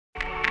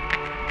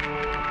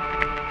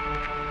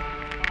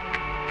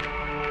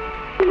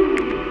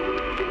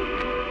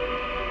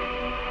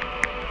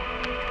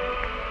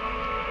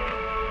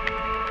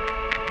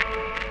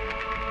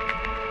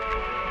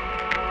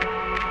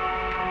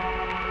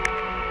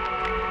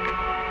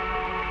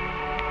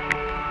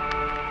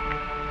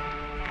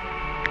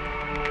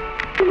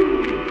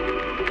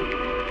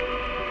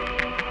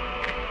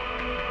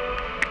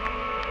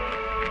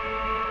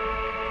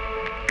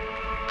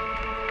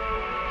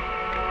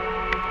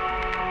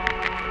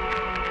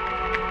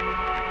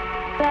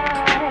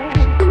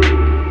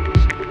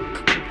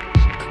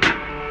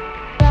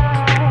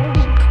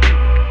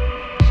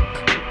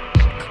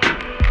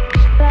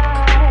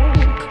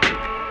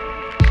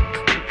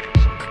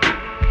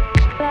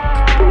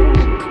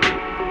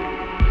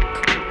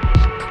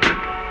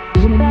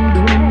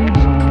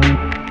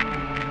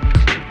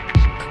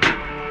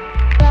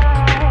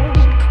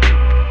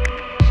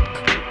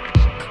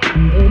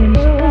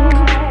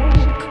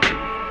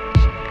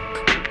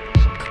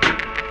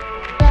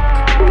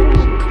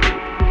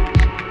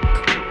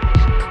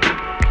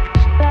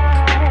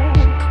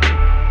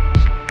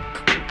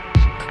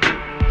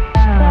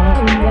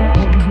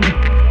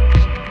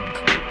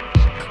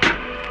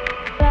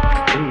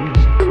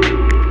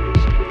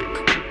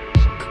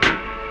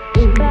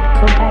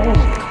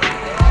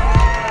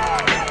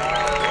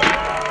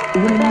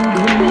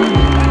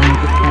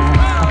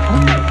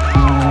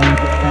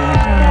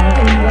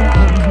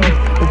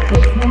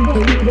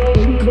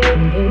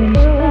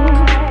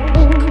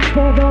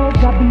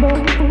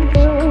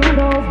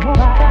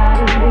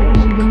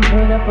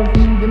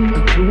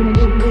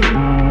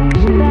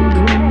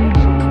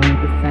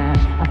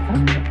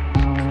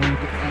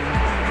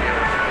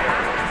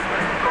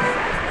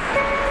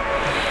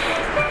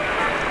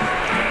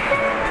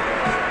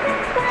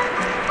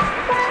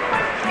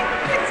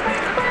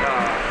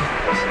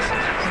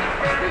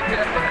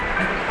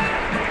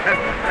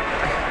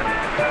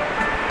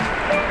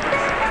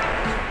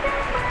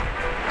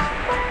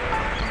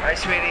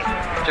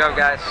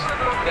guys.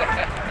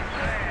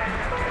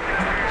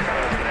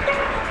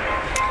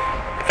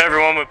 If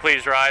everyone would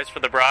please rise for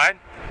the bride.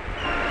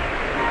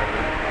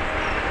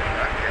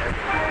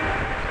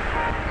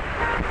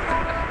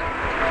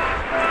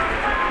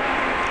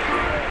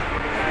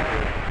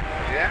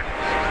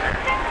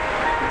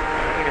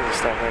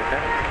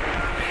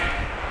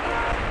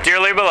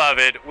 Dearly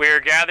beloved, we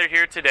are gathered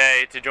here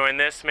today to join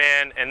this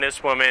man and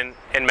this woman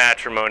in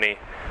matrimony.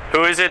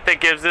 Who is it that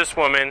gives this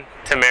woman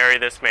to marry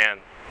this man?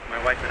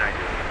 My wife and I do.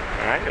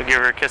 All right, you'll give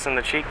her a kiss on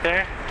the cheek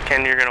there.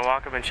 Ken, you're going to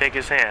walk up and shake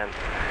his hand.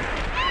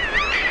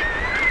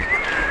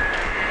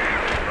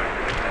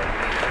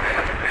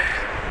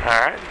 All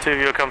right, two of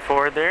you will come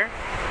forward there.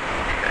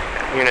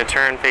 You're going to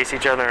turn, face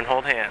each other, and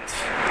hold hands.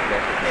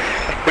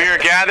 We are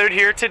gathered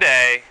here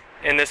today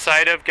in the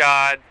sight of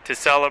God to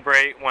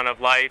celebrate one of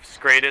life's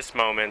greatest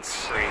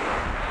moments.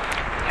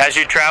 As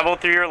you travel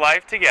through your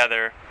life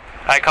together,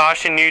 I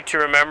caution you to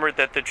remember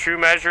that the true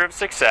measure of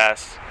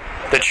success,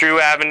 the true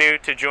avenue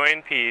to joy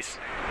and peace,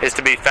 is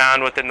to be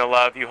found within the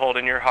love you hold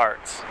in your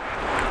hearts.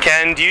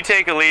 Ken, do you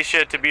take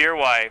Alicia to be your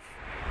wife?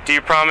 Do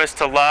you promise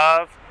to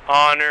love,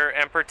 honor,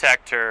 and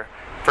protect her,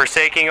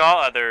 forsaking all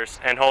others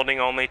and holding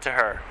only to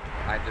her?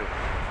 I do.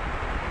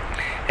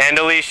 And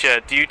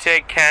Alicia, do you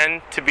take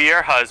Ken to be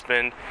your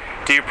husband?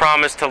 Do you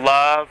promise to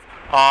love,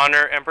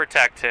 honor, and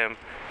protect him,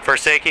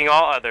 forsaking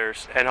all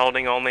others and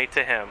holding only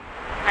to him?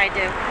 I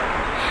do.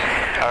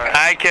 All right.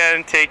 I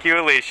can take you,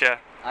 Alicia.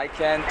 I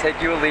can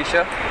take you,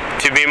 Alicia.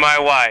 To be my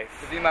wife.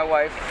 To be my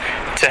wife.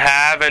 To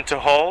have and to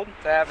hold.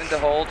 To have and to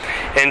hold.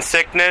 In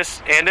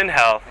sickness and in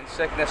health. In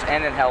sickness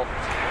and in health.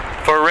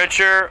 For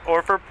richer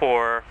or for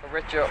poorer. For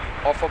richer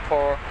or for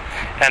poorer.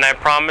 And I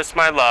promise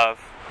my love.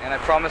 And I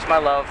promise my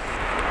love.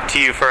 To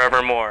you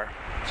forevermore.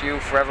 To you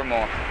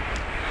forevermore.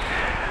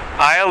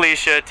 I,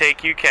 Alicia,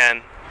 take you,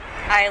 Ken.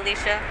 I,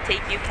 Alicia,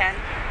 take you, Ken.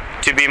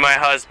 To be my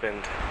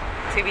husband.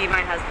 To be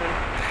my husband.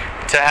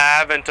 To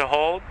have and to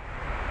hold.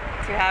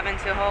 To have and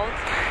to hold.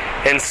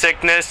 In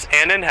sickness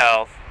and in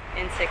health.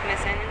 In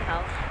sickness and in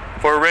health.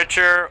 For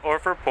richer or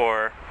for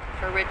poorer.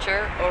 For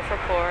richer or for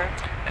poorer.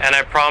 And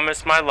I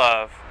promise my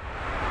love.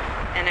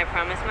 And I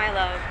promise my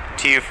love.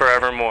 To you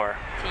forevermore.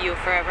 To you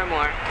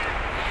forevermore.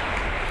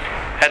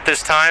 At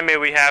this time, may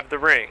we have the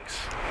rings.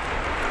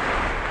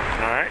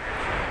 All right.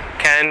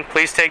 Ken,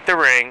 please take the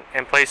ring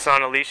and place it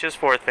on Alicia's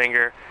fourth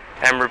finger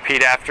and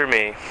repeat after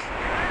me.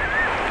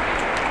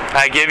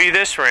 I give you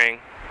this ring.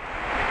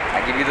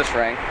 I give you this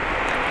ring.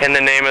 In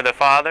the name of the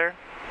Father.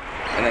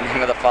 In the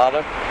name of the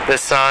Father. The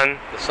Son.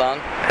 The Son.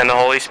 And the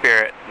Holy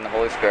Spirit. And the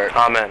Holy Spirit.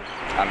 Amen.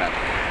 Amen.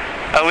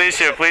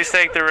 Alicia, please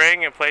take the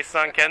ring and place it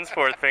on Ken's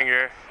fourth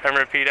finger and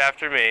repeat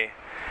after me.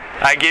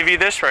 I give you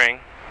this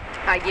ring.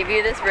 I give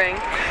you this ring.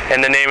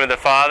 In the name of the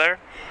Father.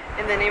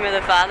 In the name of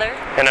the Father.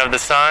 And of the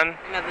Son.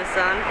 And of the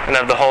Son. And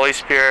of the Holy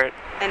Spirit.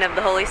 And of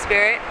the Holy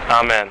Spirit.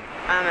 Amen.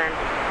 Amen.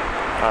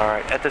 All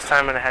right, at this time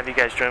I'm going to have you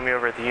guys join me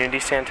over at the Unity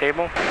Stand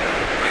table.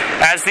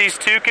 As these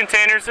two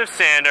containers of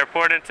sand are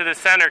poured into the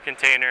center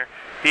container,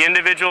 the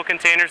individual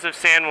containers of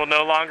sand will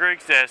no longer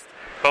exist,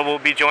 but will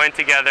be joined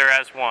together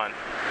as one.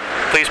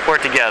 Please pour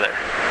it together.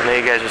 I know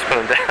you guys just put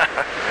them down.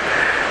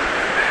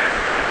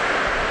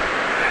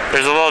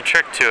 There's a little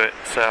trick to it,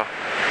 so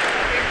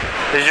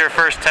this is your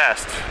first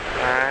test.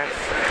 All right.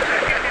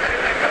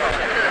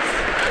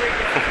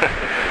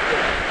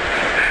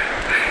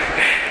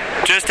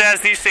 Just as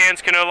these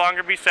sands can no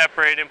longer be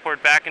separated and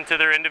poured back into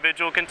their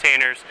individual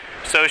containers,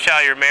 so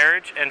shall your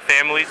marriage and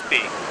families be.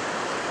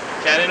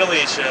 Ken and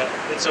Alicia,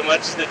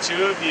 insomuch as the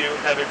two of you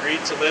have agreed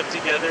to live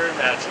together in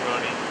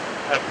matrimony,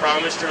 have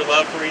promised your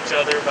love for each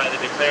other by the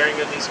declaring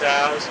of these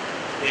vows,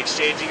 the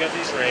exchanging of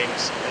these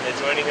rings, and the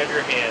joining of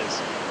your hands,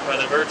 by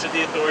the virtue of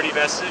the authority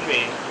vested in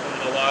me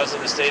under the laws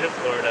of the state of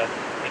Florida,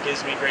 it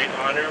gives me great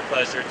honor and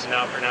pleasure to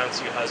now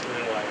pronounce you husband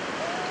and wife.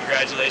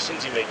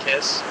 Congratulations, you may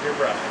kiss your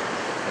bride.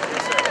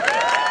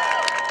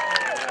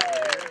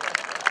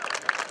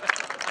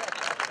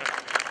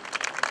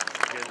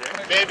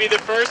 May I be the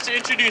first to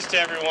introduce to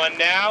everyone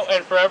now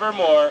and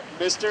forevermore,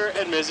 Mr.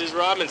 and Mrs.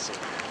 Robinson.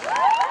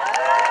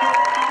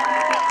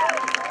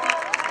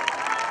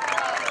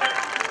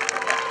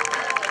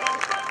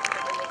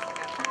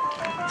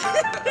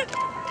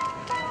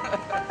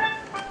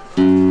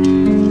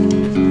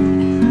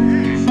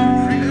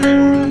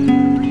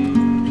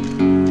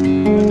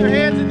 Put their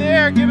hands in the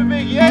air, give a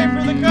big yay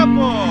for the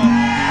couple.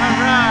 All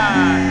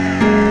right.